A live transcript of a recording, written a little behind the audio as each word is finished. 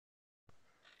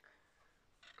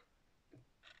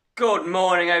Good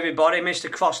morning, everybody.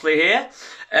 Mr. Crossley here.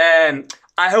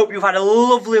 I hope you've had a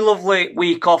lovely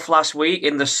week off last week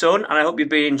in the sun, and I hope you've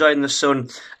been enjoying the sun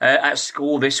at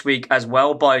school this week as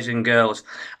well, boys and girls.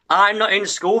 I'm not in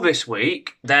school this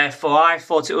week, therefore I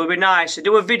thought it would be nice to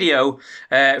do a video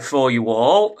for you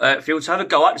all, for you to have a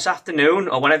go at this afternoon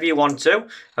or whenever you want to,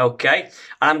 okay?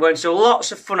 And I'm going to do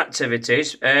lots of fun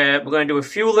activities. We're going to do a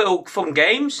few little fun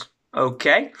games.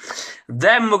 Okay,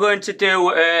 then we're going to do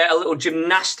a little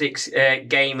gymnastics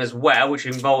game as well, which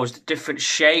involves different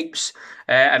shapes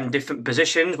and different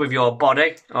positions with your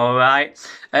body, alright?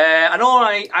 And all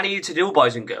I need you to do,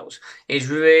 boys and girls, is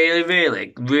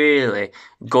really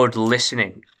good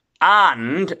listening.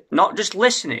 And not just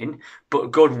listening,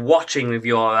 but good watching with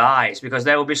your eyes, because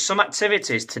there will be some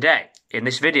activities today in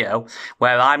this video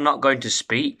where I'm not going to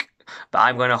speak, but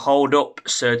I'm going to hold up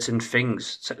certain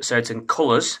things, certain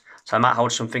colours. So I might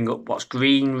hold something up what's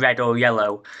green, red or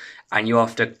yellow, and you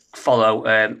have to follow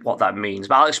what that means.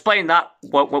 But I'll explain that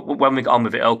when we get on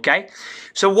with it, okay?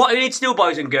 So what you need to do,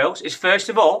 boys and girls, is first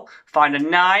of all, find a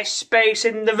nice space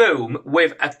in the room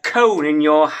with a cone in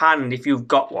your hand if you've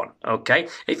got one, okay?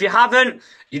 If you haven't,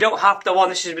 you don't have the one.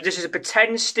 This is a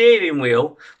pretend steering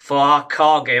wheel for our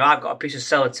car game. I've got a piece of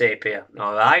sellotape here,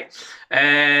 all right?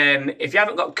 If you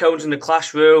haven't got cones in the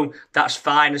classroom, that's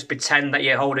fine. Just pretend that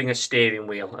you're holding a steering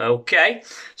wheel, okay?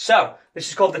 So, this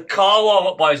is called the car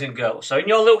warm-up, boys and girls. So in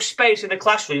your little space in the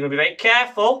classroom, you're going to be very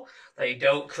careful that you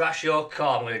don't crash your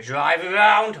car. I'm going to drive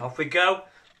around. Off we go.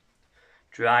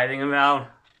 Driving around.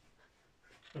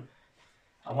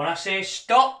 And when I say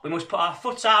stop, we must put our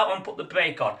foot out and put the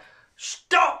brake on.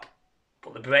 Stop!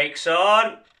 Put the brakes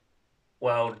on.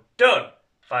 Well done.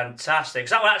 Fantastic.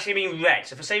 So that would actually mean red.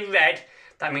 So if I say red,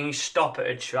 that means stop at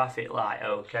a traffic light.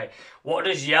 Okay. What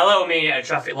does yellow mean at a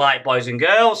traffic light, boys and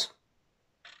girls?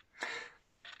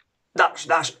 That's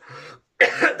that's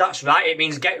right. It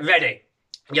means get ready.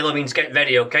 Yellow means get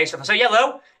ready. Okay. So if I say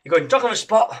yellow, you're going to duck on the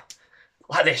spot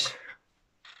like this.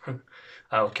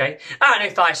 Okay. And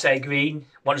if I say green,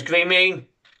 what does green mean?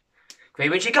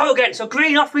 Green means you go again. So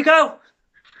green, off we go.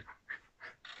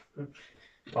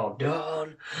 Well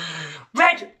done.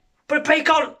 Red, put a brake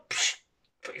on.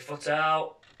 Put your foot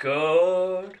out.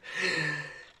 Good.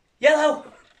 Yellow.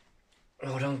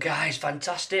 Well done, guys.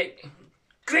 Fantastic.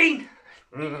 Green.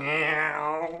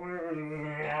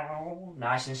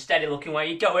 Nice and steady looking where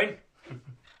you're going.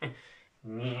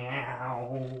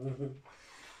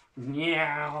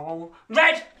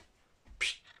 Red.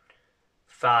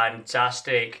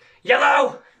 Fantastic.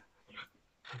 Yellow.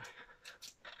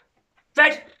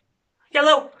 Red.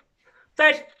 Yellow.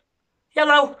 Red.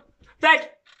 Yellow. Red.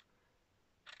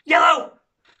 Yellow.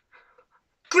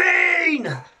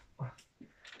 Green.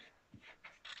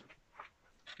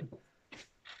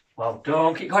 Well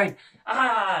done, keep going.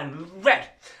 And red.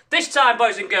 This time,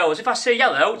 boys and girls, if I say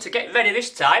yellow, to get ready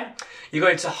this time, you're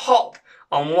going to hop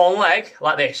on one leg,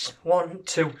 like this. 1,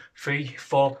 2, 3,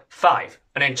 4, 5.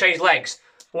 And then change legs.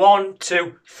 1,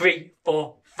 2, 3,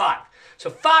 4, 5.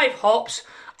 So 5 hops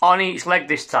on each leg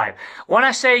this time. When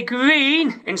I say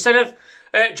green, instead of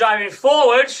driving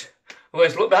forwards, we're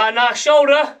going to look behind our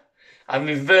shoulder and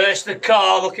reverse the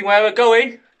car, looking where we're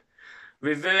going.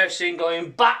 Reversing,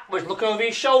 going backwards, looking over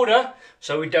your shoulder,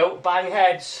 so we don't bang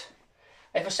heads.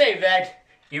 If I say red,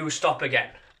 you stop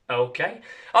again. Okay?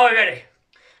 Are we ready?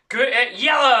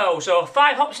 Yellow! So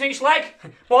 5 hops in each leg.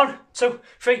 1, 2,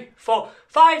 3, 4,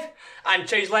 5. And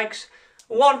change legs.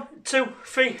 1, 2,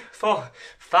 3, 4,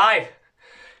 5.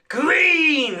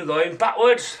 Green! Going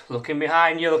backwards, looking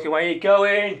behind you, looking where you're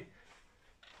going.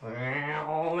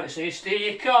 Well, let's see you steer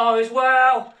your car as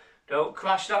well. Don't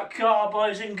crash that car,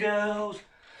 boys and girls.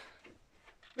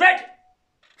 Red.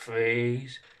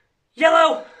 Freeze.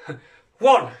 Yellow.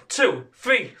 1, 2,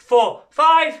 3, 4,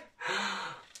 5.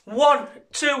 1,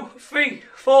 2, 3,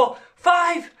 4,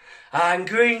 5. And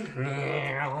green.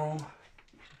 Meow.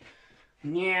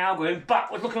 Going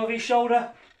backwards, looking over your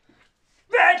shoulder.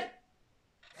 Red.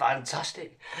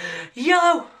 Fantastic.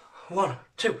 Yellow. 1,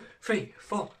 2, 3,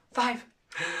 4, 5.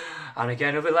 And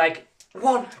again over leg.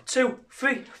 1, 2,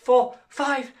 3, 4,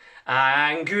 5.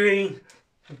 And green.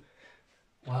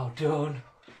 Well done.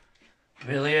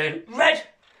 Brilliant. Red.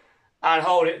 And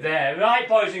hold it there. Right,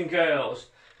 boys and girls.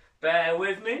 Bear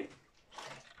with me.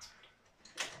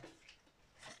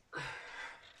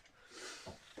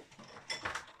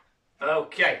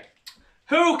 Okay.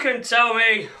 Who can tell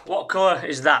me what colour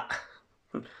is that?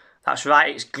 That's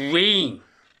right, it's green.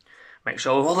 Make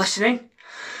sure we're all listening.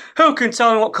 Who can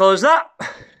tell me what colour is that?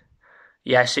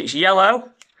 Yes, it's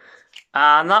yellow.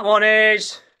 And that one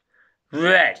is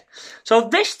red. So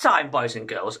this time, boys and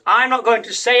girls, I'm not going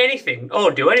to say anything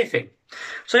or do anything.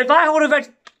 So if I hold a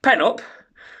red pen up,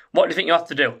 what do you think you have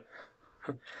to do?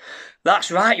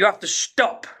 That's right, you have to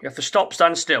stop. You have to stop,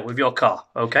 stand still with your car,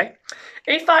 okay?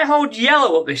 If I hold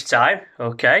yellow up this time,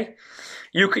 okay,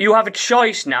 you have a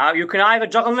choice now. You can either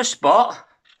jog on the spot,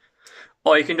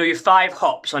 or you can do your 5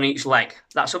 hops on each leg.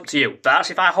 That's up to you.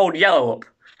 That's if I hold yellow up,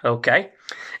 okay?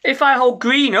 If I hold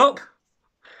green up,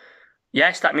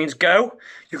 yes, that means go.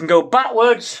 You can go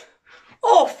backwards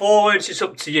or forwards, it's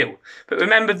up to you. But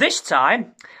remember, this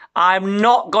time, I'm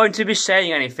not going to be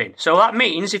saying anything. So that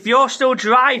means if you're still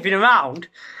driving around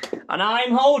and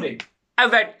I'm holding a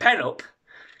red pen up,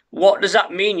 what does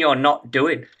that mean you're not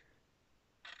doing?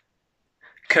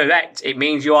 Correct, it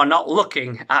means you are not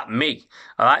looking at me.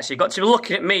 Alright, so you've got to be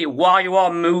looking at me while you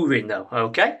are moving though,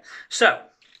 okay? So,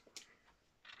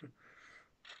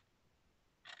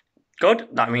 good,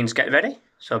 that means get ready.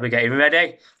 So we're getting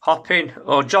ready, hopping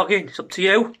or jogging, it's up to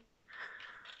you.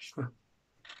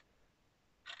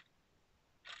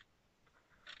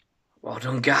 Well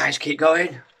done guys, keep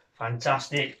going.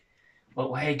 Fantastic.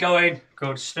 Look where you're going,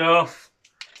 good stuff.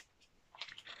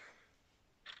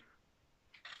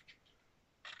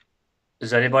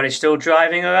 Is anybody still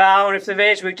driving around? If there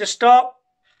is, we just stop.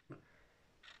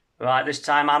 Right, this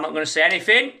time I'm not going to say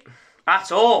anything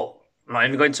at all. I'm not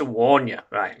even going to warn you,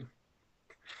 right.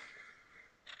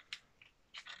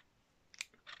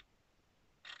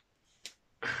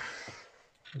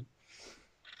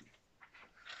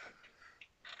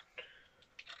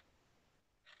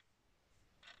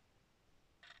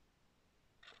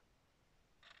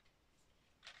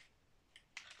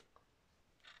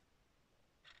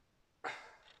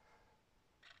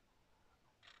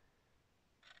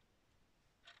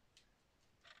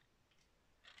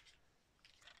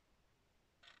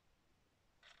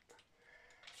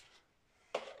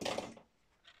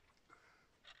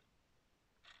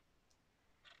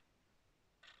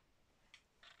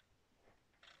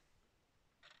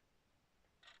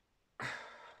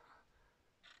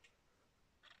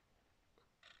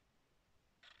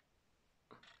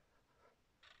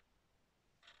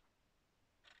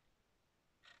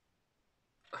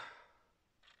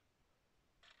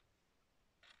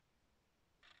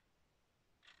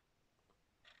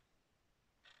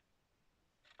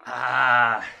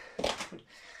 Ah.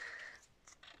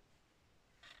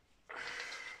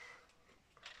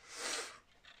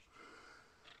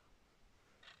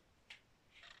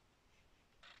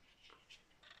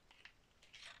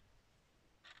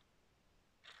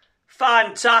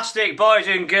 Fantastic, boys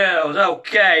and girls.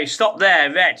 Okay, stop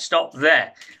there, red, stop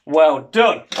there. Well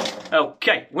done.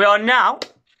 Okay, we are now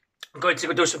going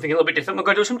to do something a little bit different. We're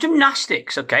going to do some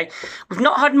gymnastics, okay? We've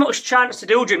not had much chance to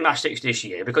do gymnastics this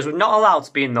year because we're not allowed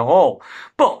to be in the hall.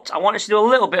 But I want us to do a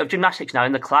little bit of gymnastics now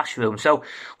in the classroom. So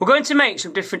we're going to make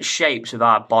some different shapes of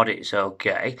our bodies,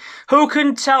 okay? Who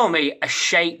can tell me a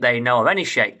shape they know of, any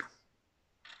shape?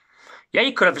 Yeah,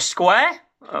 you could have a square,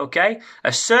 okay?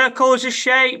 A circle is a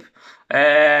shape.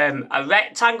 A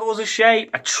rectangle is a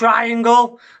shape, a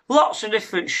triangle, lots of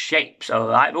different shapes,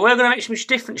 alright? But we're going to make some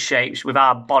different shapes with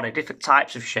our body, different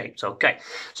types of shapes, okay?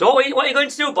 So what you're going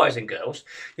to do, boys and girls,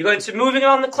 you're going to moving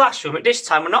around the classroom. At this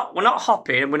time, we're not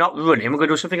hopping and we're not running. We're going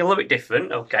to do something a little bit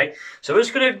different, okay? So we're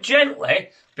just going to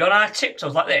gently be on our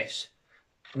tiptoes like this.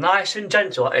 Nice and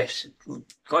gentle like this.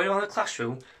 Going around the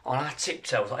classroom on our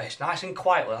tiptoes like this. Nice and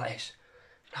quietly like this.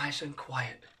 Nice and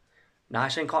quiet.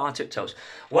 Nice and quiet on tiptoes.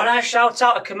 When I shout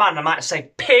out a command, I might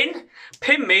say pin.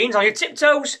 Pin means on your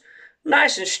tiptoes,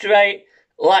 nice and straight,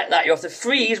 like that. You have to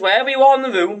freeze wherever you are in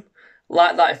the room,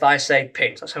 like that if I say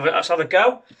pin. So let's have a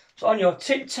go. So on your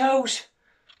tiptoes,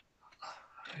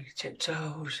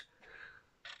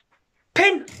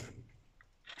 pin.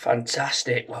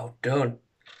 Fantastic, well done.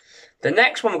 The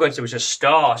next one we're going to do is a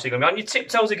star. So you're going to be on your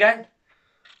tiptoes again.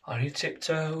 On your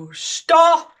tiptoes,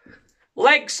 star.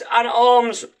 Legs and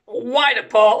arms wide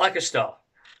apart like a star.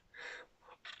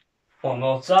 One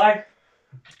more time.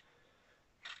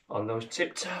 On those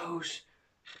tiptoes.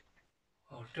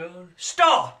 Well done.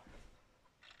 Star.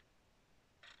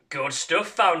 Good stuff,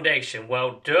 foundation.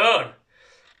 Well done.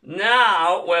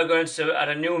 Now we're going to add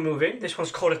a new move in. This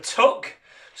one's called a tuck.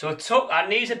 So a tuck, our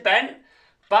knees are bent,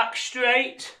 back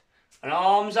straight, and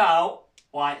arms out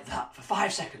like that for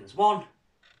 5 seconds. 1,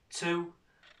 2,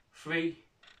 3,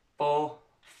 4,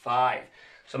 5.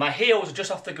 So my heels are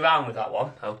just off the ground with that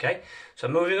one, okay? So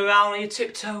moving around on your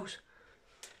tiptoes,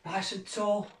 nice and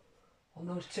tall on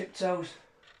those tiptoes.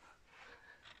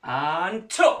 And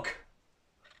tuck.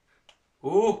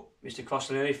 Ooh, Mr.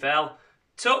 Crossley nearly fell.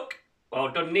 Tuck. Well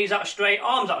done, knees out straight,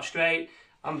 arms out straight,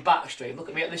 and back straight. Look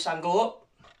at me at this angle up.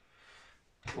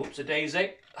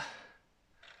 Whoops-a-daisy.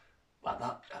 Like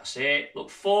that. That's it. Look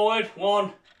forward.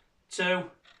 1, 2,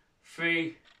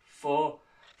 3, 4,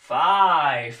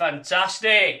 5.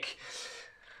 Fantastic.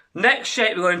 Next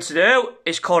shape we're going to do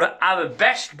is called an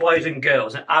arabesque, boys and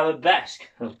girls. An arabesque.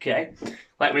 Okay.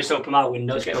 Let me just open my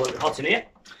window. It's getting a little bit hot in here.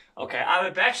 Okay,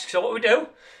 arabesque. So what we do,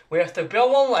 we have to be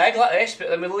on one leg like this, but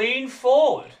then we lean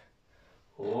forward.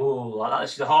 Oh, like that.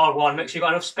 This is a hard one. Make sure you've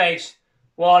got enough space.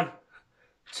 1,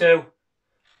 2,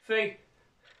 3,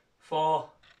 4,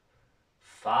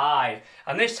 5.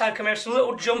 And this time, can we have some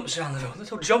little jumps around the room?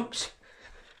 Little jumps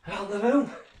around the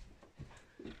room.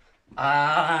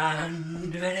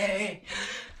 And ready.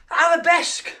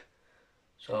 Arabesque.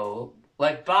 So,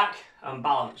 leg back and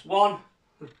balance. 1,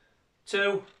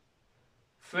 2,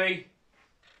 3,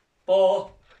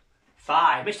 4,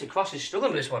 5. Mr. Cross is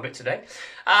struggling with this one a bit today.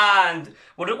 And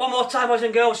we'll do it one more time, boys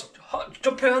and girls.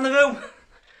 Jumping around the room.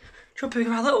 Jumping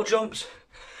around little jumps.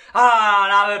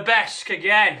 And arabesque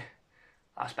again.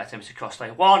 That's better, Mr.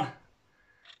 Crossley. 1,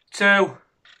 2,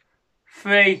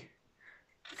 3,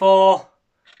 4,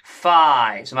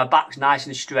 5. So my back's nice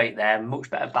and straight there. Much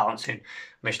better balancing,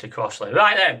 Mr. Crossley.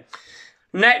 Right then.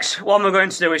 Next one we're going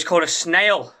to do is called a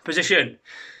snail position.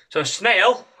 So a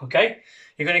snail, okay.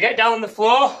 You're going to get down on the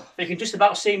floor. You can just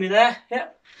about see me there.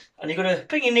 Yep. And you're going to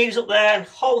bring your knees up there and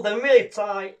hold them really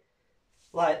tight.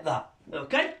 Like that.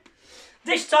 Okay.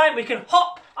 This time we can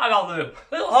hop around the room.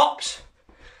 Little hops.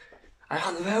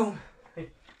 Around the room.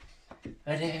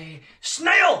 Ready.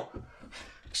 Snail!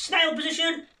 Snail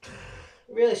position.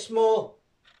 Really small.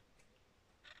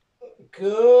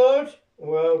 Good.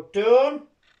 Well done.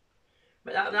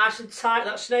 Make that nice and tight,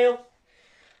 that snail.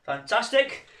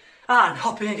 Fantastic. And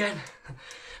hopping again.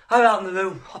 Around the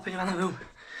room. Hopping around the room.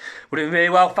 We're doing really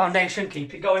well. Foundation.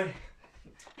 Keep it going.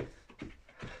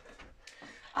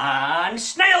 And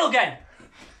snail again.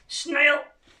 Snail.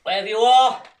 Wherever you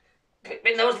are.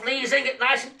 Bring those leaves in. Get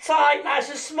nice and tight. Nice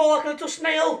and small like a little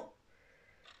snail.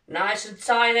 Nice and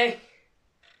tiny.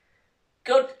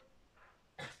 Good.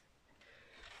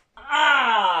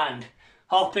 And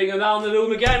hopping around the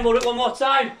room again. We'll do it one more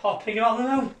time. Hopping around the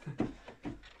room.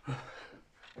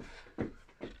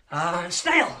 And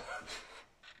snail.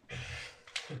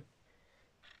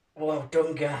 Well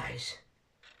done, guys.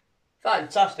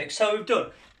 Fantastic. So we've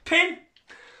done pin,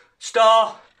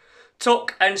 star,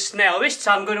 tuck and snail. This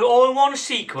time we're going to do it all in one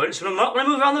sequence. I'm not going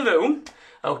to move around the room.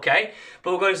 Okay.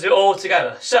 But we're going to do it all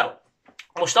together. So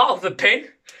we'll start off with the pin.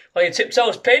 On your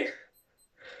tiptoes, pin.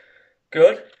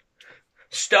 Good.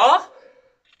 Star.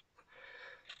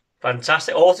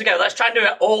 Fantastic. All together. Let's try and do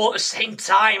it all at the same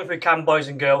time if we can, boys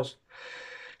and girls.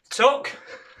 Tuck.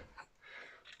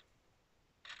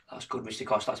 That's good, Mr.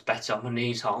 Cost. That's better. On my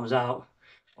knees, arms out.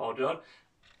 All done.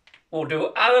 We'll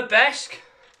do arabesque.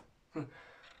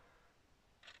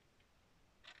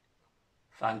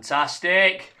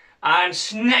 Fantastic. And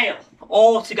snail.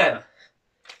 All together.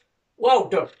 Well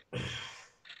done.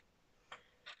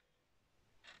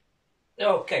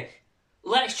 Okay,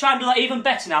 let's try and do that even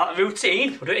better now. A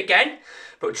routine, we'll do it again,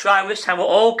 but try and this time we'll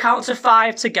all count to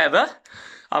 5 together,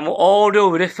 and we'll all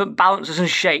do different balances and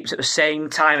shapes at the same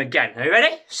time again. Are you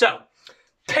ready? So,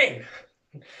 pin.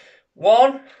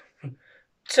 1,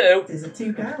 2. These are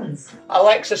 £2.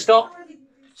 Alexa, stop.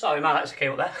 Sorry, my Alexa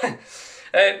came up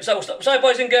there. So, stop. Sorry,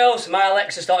 boys and girls, my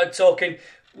Alexa started talking.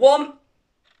 1,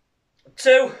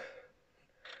 2,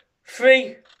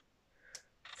 3,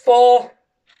 4,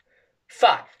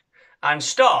 5. And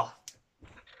star.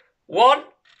 1,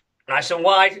 nice and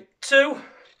wide. 2,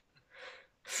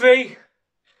 3,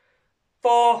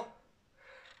 4,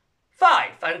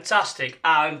 5. Fantastic.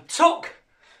 And tuck.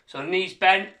 So knees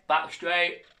bent, back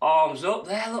straight, arms up.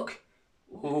 There, look.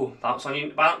 Ooh, bounce on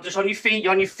you. Bounce just on your feet.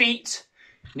 You're on your feet.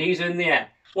 Knees in the air.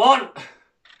 1,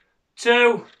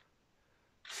 2,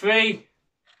 3,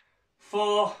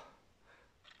 4,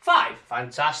 5.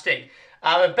 Fantastic.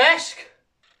 Arabesque.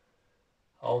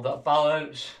 Hold that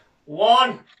balance.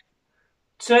 1,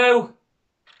 2,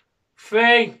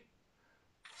 3,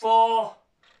 4,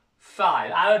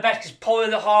 5. Arabesque is probably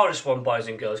the hardest one, boys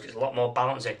and girls, because it's a lot more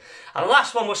balancing. And the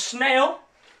last one was snail.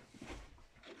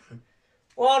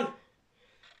 1,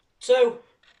 2,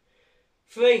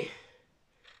 3,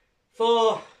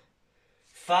 4,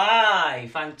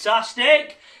 5.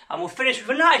 Fantastic. And we'll finish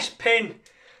with a nice pin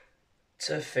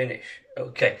to finish.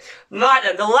 Okay, right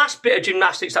then, the last bit of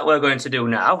gymnastics that we're going to do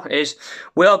now is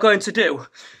we are going to do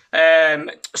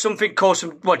something called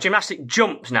gymnastic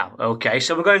jumps now. Okay,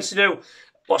 so we're going to do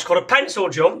what's called a pencil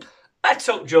jump, a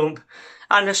tuck jump,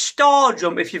 and a star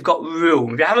jump if you've got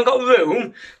room. If you haven't got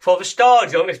room for the star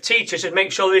jump, if teachers just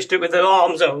make sure they just do it with their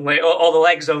arms only or the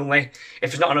legs only,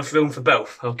 if there's not enough room for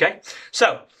both, okay?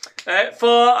 So, for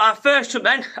our first jump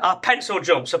then, our pencil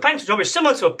jump. So pencil jump is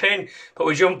similar to a pin, but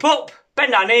we jump up,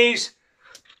 bend our knees,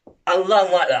 and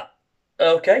land like that,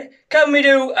 okay? Can we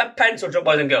do a pencil jump,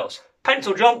 boys and girls?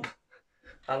 Pencil jump,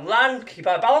 and land, keep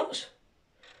our balance.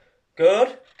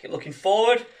 Good, keep looking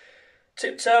forward.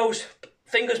 Tiptoes,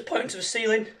 fingers pointing to the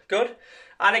ceiling, good.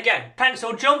 And again,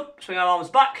 pencil jump, swing our arms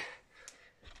back.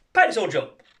 Pencil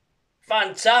jump,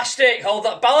 fantastic, hold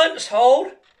that balance,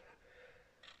 hold.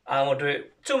 And we'll do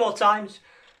it 2 more times.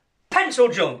 Pencil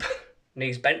jump,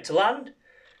 knees bent to land,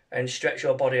 and stretch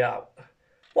your body out.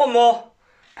 1 more,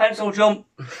 pencil jump.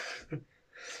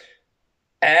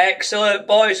 Excellent,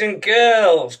 boys and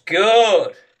girls,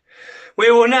 good. We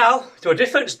will now do a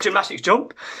different gymnastics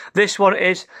jump. This one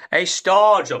is a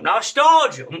star jump. Now, a star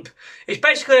jump is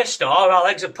basically a star. Our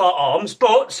legs are part arms,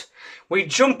 but we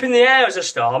jump in the air as a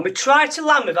star and we try to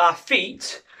land with our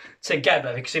feet together.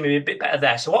 You can see me a bit better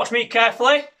there. So watch me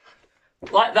carefully.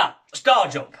 Like that. Star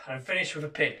jump. And finish with a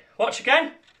pin. Watch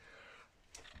again.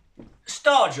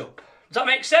 Star jump. Does that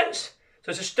make sense?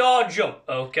 So it's a star jump.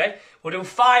 Okay. We'll do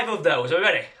 5 of those. Are we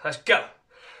ready? Let's go.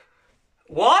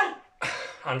 1.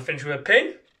 And finish with a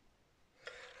pin.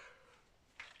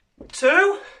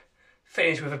 2,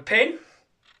 finish with a pin.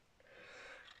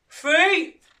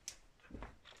 3,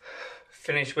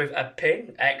 finish with a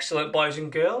pin. Excellent, boys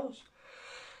and girls.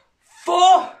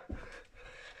 4,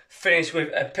 finish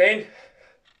with a pin.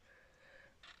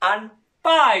 And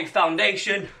 5,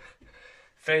 foundation,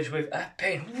 finish with a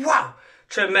pin. Wow,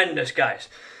 tremendous, guys.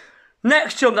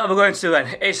 Next jump that we're going to do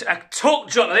then is a tuck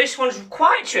jump. Now, this one's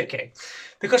quite tricky,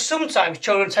 because sometimes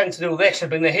children tend to do this and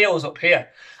bring their heels up here.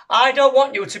 I don't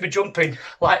want you to be jumping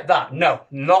like that. No,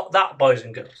 not that, boys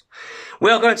and girls.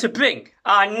 We are going to bring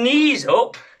our knees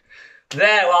up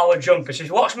there while we're jumping.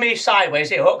 So watch me sideways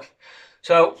here, look.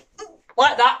 So,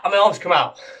 like that, and my arms come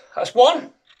out. That's 1.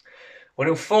 We'll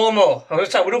do 4 more. We'll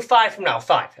do 5 from now.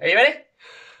 5. Are you ready?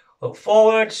 Look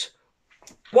forwards.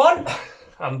 1,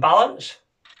 and balance.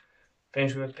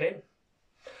 Finish with a pin.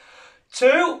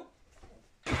 2,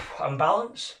 and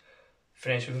balance,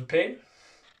 finish with a pin.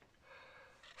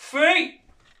 3,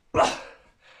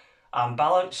 and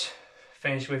balance,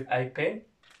 finish with a pin.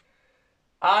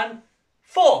 And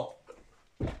 4,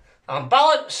 and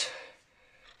balance,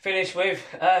 finish with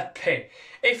a pin.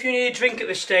 If you need a drink at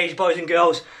this stage, boys and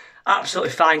girls,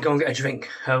 absolutely fine, go and get a drink.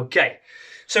 Okay,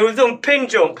 so we've done pin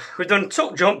jump, we've done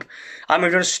tuck jump, and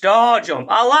we've done star jump.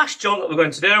 Our last jump that we're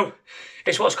going to do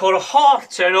is what's called a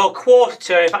half turn or quarter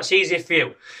turn, if that's easier for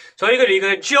you. So what you're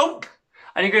going to jump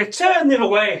and you're going to turn the other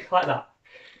way like that.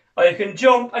 Or you can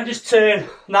jump and just turn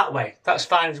that way. That's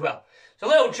fine as well. So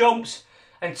little jumps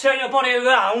and turn your body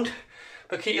around,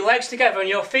 but keep your legs together and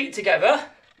your feet together.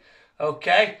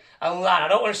 Okay, and land. I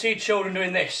don't want to see children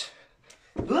doing this.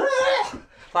 Like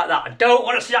that. I don't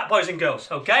want to see that, boys and girls.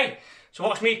 Okay, so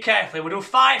watch me carefully. We'll do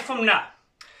 5 from now.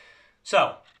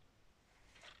 So,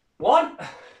 1.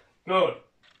 Good.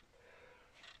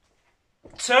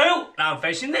 2, now I'm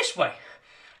facing this way.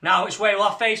 Now which way will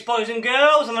I face, boys and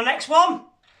girls, on the next one?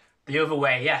 The other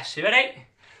way, yes. You ready?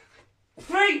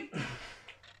 3.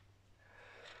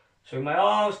 Swing my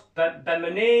arms, bend my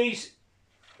knees.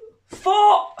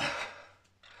 4.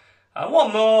 And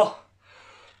 1 more.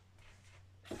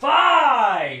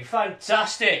 5.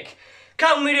 Fantastic.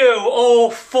 Can we do all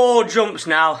 4 jumps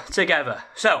now together?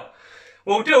 So,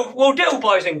 we'll do,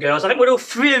 boys and girls, I think we'll do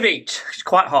 3 of each. It's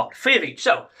quite hard. 3 of each.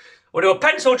 So, we'll do a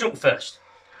pencil jump first.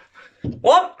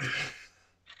 1,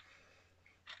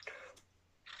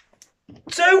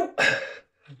 2,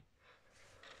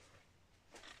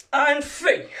 and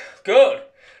 3. Good.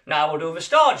 Now we'll do the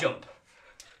star jump.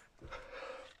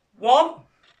 1,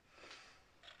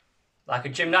 like a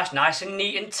gymnast, nice and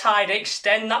neat and tidy,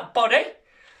 extend that body.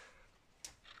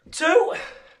 2,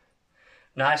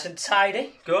 nice and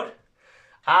tidy, good.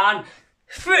 And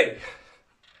 3.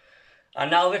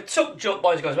 And now the tuck jump,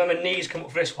 boys and girls. Remember, knees come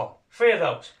up for this one. 3 of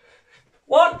those.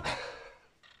 1,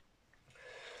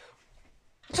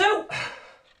 2,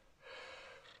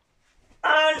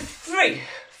 and 3.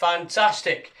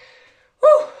 Fantastic.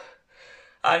 Woo.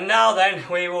 And now then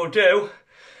we will do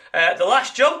the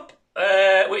last jump,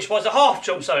 which was a half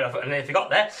jump. Sorry, I nearly forgot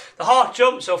there. The half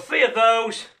jump, so 3 of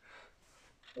those.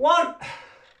 1,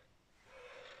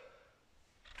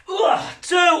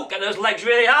 2, get those legs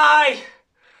really high.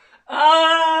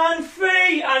 And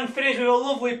 3, and finish with a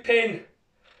lovely pin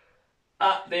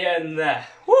at the end there.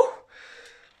 Woo.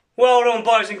 Well done,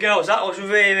 boys and girls, that was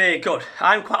really, really good.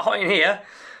 I'm quite hot in here,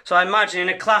 So I imagine in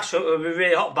a classroom it would be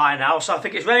really hot by now. So I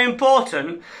think it's very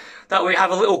important that we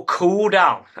have a little cool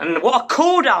down. And what a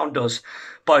cool down does,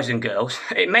 boys and girls,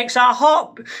 it lowers our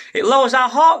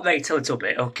heart rate a little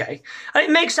bit, okay? And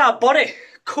it makes our body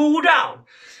cool down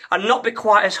and not be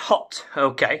quite as hot,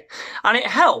 okay? And it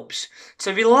helps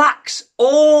to relax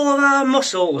all of our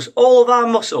muscles,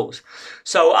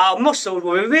 So our muscles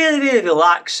will be really, really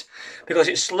relaxed because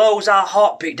it slows our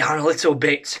heartbeat down a little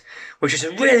bit, which is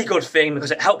a really good thing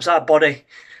because it helps our body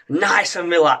nice and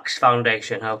relaxed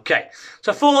foundation, okay?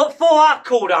 So for our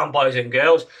cool down, boys and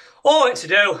girls, all we need to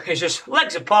do is just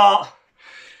legs apart,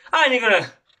 and you're going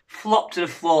to flop to the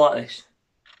floor like this.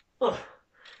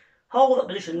 Hold that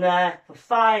position there for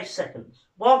 5 seconds.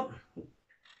 1,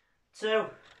 2,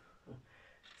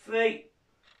 3,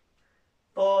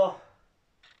 4,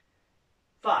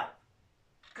 5.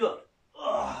 Good.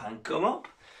 And come up.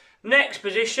 Next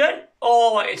position,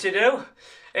 all I want you to do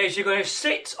is you're going to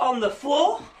sit on the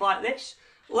floor like this,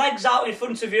 legs out in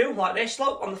front of you like this,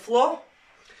 look, on the floor,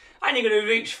 and you're going to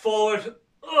reach forward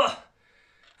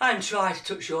and try to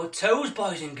touch your toes,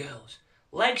 boys and girls.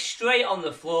 Legs straight on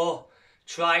the floor,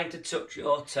 trying to touch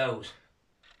your toes.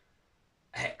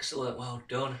 Excellent, well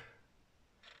done.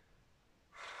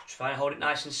 Try and hold it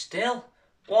nice and still.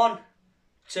 1,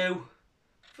 2,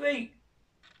 3,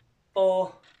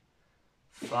 4,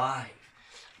 5.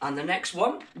 And the next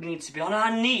one, we need to be on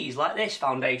our knees like this,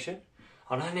 foundation.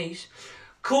 On our knees.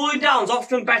 Cooling down is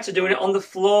often better doing it on the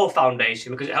floor,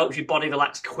 foundation, because it helps your body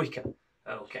relax quicker.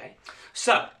 Okay.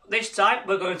 So, this time,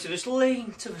 we're going to just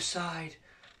lean to the side.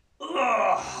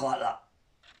 Like that.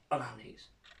 On our knees.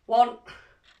 1,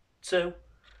 2,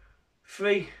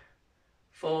 3,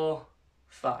 4,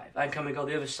 5. And can we go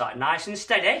the other side? Nice and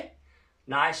steady.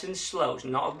 Nice and slow. It's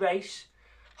not a race.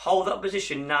 Hold that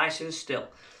position nice and still.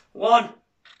 1,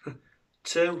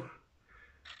 2,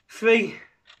 3,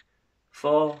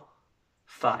 4,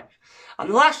 5. And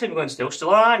the last thing we're going to do,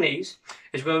 still on our knees,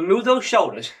 is we're going to move those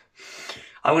shoulders.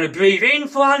 I'm going to breathe in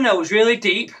through our nose really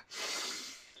deep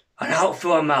and out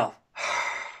through our mouth.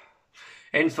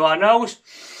 In through our nose,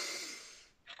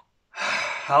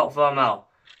 out through our mouth.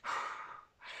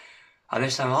 And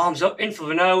this time, arms up, in through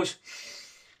the nose,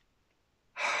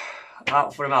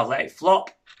 out through the mouth. Let it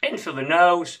flop, in through the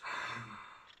nose.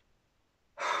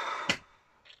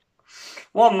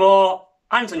 One more,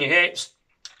 hands on your hips,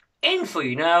 in through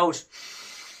your nose,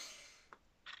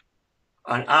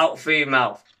 and out through your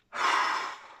mouth.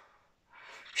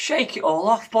 Shake it all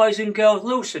off, boys and girls,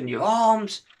 loosen your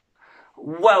arms.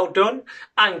 Well done,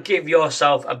 and give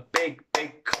yourself a big,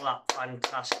 big clap.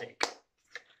 Fantastic.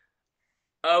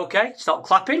 Okay, stop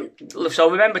clapping. So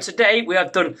remember, today we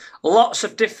have done lots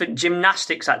of different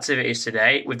gymnastics activities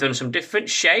today. We've done some different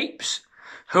shapes.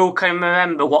 Who can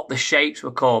remember what the shapes were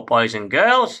called, boys and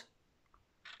girls?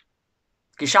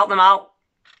 Can you shout them out?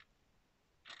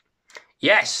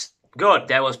 Yes, good.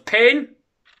 There was pin,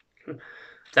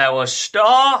 there was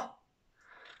star,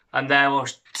 and there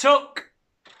was tuck.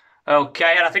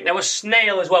 Okay, and I think there was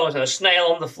snail as well. Was there a snail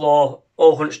on the floor,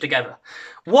 all hunched together?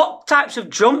 What types of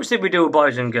jumps did we do,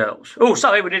 boys and girls? Oh,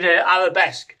 sorry, we did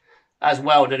arabesque as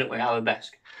well, didn't we?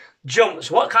 Arabesque.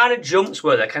 Jumps. What kind of jumps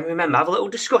were there? Can you remember? Have a little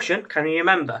discussion. Can you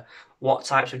remember what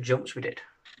types of jumps we did?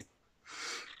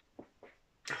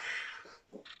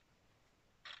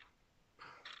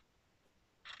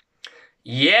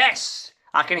 Yes,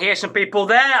 I can hear some people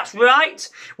there. That's right.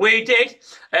 We did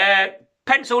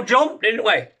pencil jump, didn't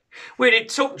we? We did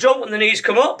tuck jump when the knees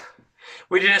come up.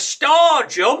 We did a star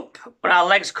jump when our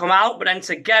legs come out, but then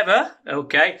together,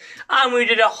 okay. And we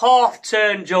did a half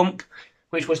turn jump,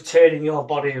 which was turning your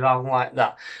body around like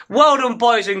that. Well done,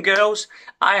 boys and girls.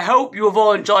 I hope you have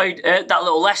all enjoyed that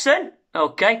little lesson,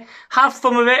 okay. Have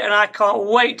fun with it, and I can't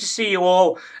wait to see you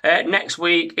all next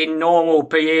week in normal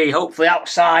PE, hopefully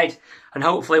outside, and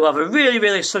hopefully we'll have a really,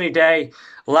 really sunny day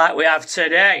like we have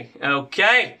today,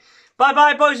 okay.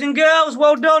 Bye-bye, boys and girls.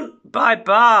 Well done.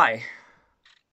 Bye-bye.